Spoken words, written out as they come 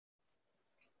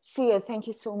Sia, thank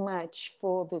you so much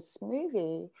for this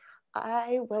movie.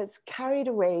 I was carried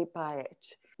away by it.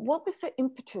 What was the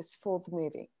impetus for the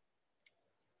movie?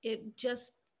 It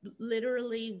just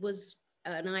literally was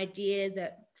an idea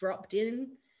that dropped in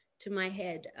to my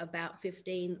head about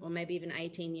 15 or maybe even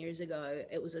 18 years ago.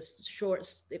 It was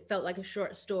it felt like a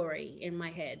short story in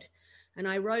my head. And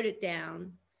I wrote it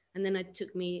down. And then it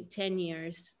took me 10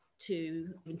 years to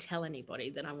even tell anybody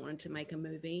that I wanted to make a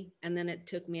movie. And then it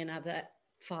took me another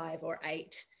 5 or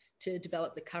 8 to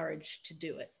develop the courage to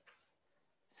do it.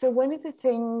 So one of the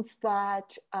things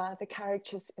that the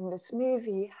characters in this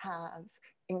movie have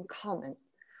in common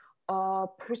are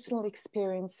personal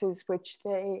experiences which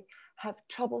they have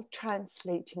trouble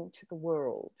translating to the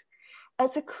world.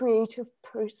 As a creative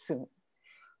person,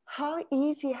 how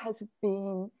easy has it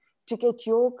been to get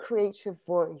your creative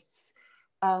voice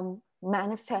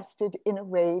manifested in a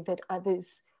way that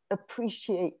others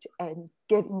appreciate and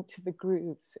get into the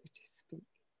groove, so to speak?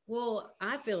 Well,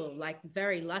 I feel like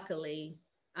very luckily,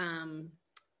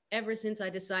 ever since I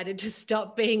decided to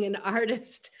stop being an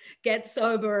artist, get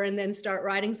sober, and then start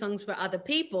writing songs for other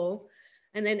people,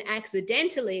 and then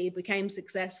accidentally became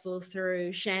successful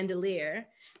through Chandelier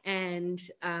and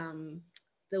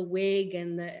the wig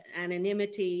and the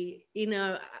anonymity,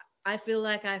 I feel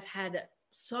like I've had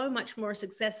so much more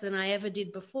success than I ever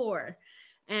did before.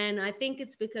 And I think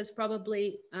it's because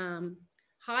probably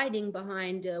hiding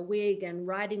behind a wig and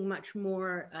writing much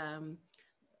more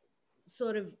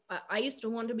I used to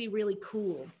want to be really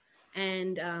cool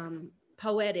and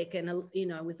poetic and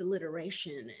with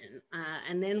alliteration,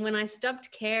 and then when I stopped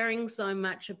caring so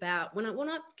much about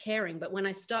not caring, but when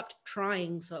I stopped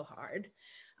trying so hard,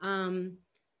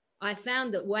 I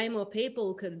found that way more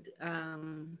people could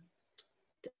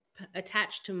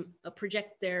attach to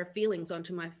project their feelings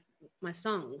onto my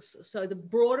songs. So the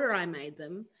broader I made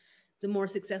them, the more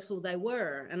successful they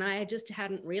were, and I just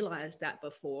hadn't realized that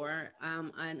before.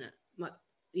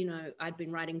 I'd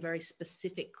been writing very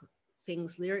specific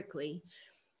things lyrically,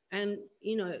 and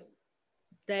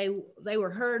they were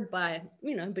heard by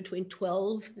between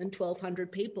 12 and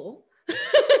 1,200 people.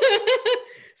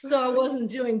 So I wasn't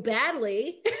doing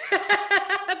badly.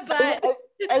 But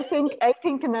I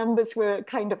think the numbers were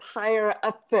kind of higher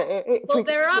up there. Well,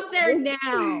 they're up there now.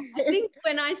 I think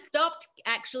when I stopped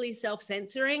actually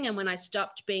self-censoring and when I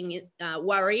stopped being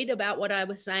worried about what I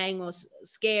was saying or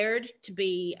scared to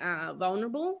be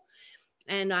vulnerable,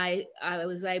 and I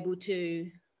was able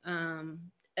to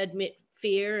admit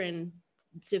fear and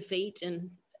defeat and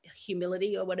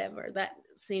humility or whatever, that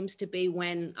seems to be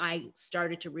when I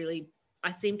started to really,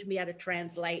 I seemed to be able to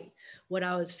translate what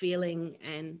I was feeling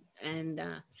and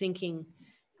thinking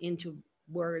into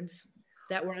words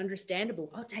that were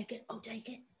understandable. Oh, take it.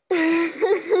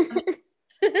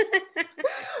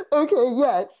 Okay,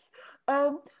 yes.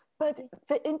 But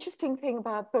the interesting thing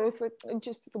about both were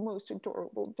just the most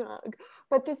adorable dog.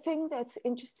 But the thing that's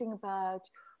interesting about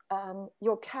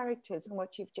your characters and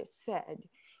what you've just said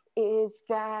is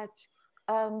that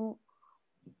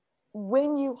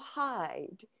when you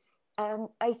hide,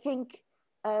 I think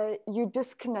you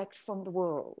disconnect from the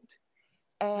world.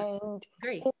 And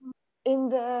in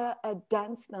the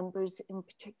dance numbers in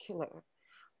particular,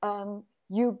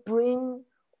 you bring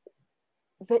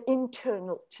the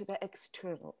internal to the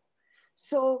external.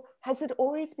 So has it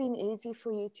always been easy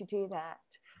for you to do that?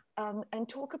 And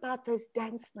talk about those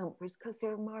dance numbers, because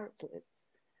they're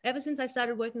marvelous. Ever since I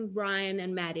started working with Brian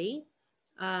and Maddie,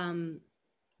 I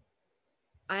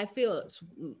feel it's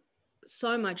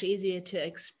so much easier to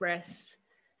express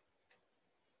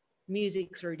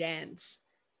music through dance.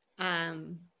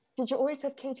 Did you always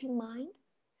have Kate in mind?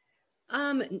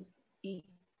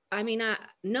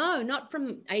 No, not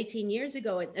from 18 years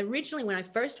ago. Originally, when I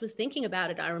first was thinking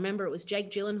about it, I remember it was Jake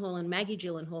Gyllenhaal and Maggie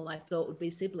Gyllenhaal I thought would be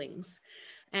siblings.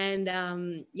 And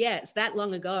it's that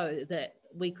long ago that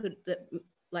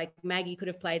Maggie could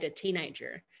have played a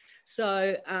teenager.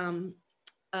 So,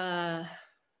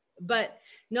 but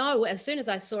no, as soon as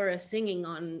I saw her singing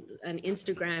on an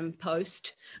Instagram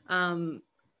post on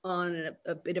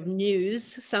a bit of news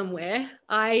somewhere,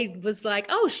 I was like,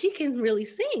 oh, she can really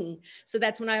sing. So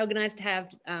that's when I organized to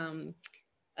have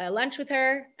a lunch with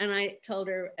her. And I told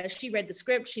her, as she read the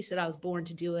script, she said, I was born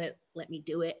to do it. Let me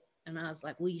do it. And I was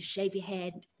like, will you shave your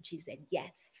head? And she said,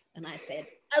 yes. And I said,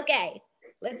 okay,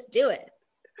 let's do it.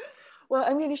 Well,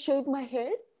 I'm going to shave my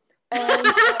head. And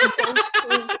I'm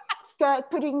going to start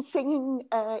putting singing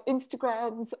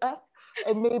Instagrams up,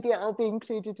 and maybe I'll be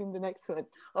included in the next one.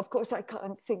 Of course, I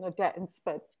can't sing or dance,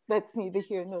 but that's neither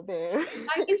here nor there.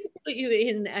 I can just put you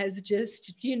in as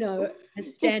just, a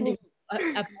standing,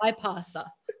 a bypasser.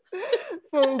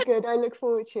 Very good. I look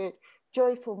forward to it.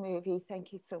 joyful movie.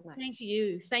 Thank you so much. Thank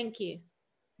you. Thank you.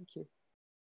 Thank you.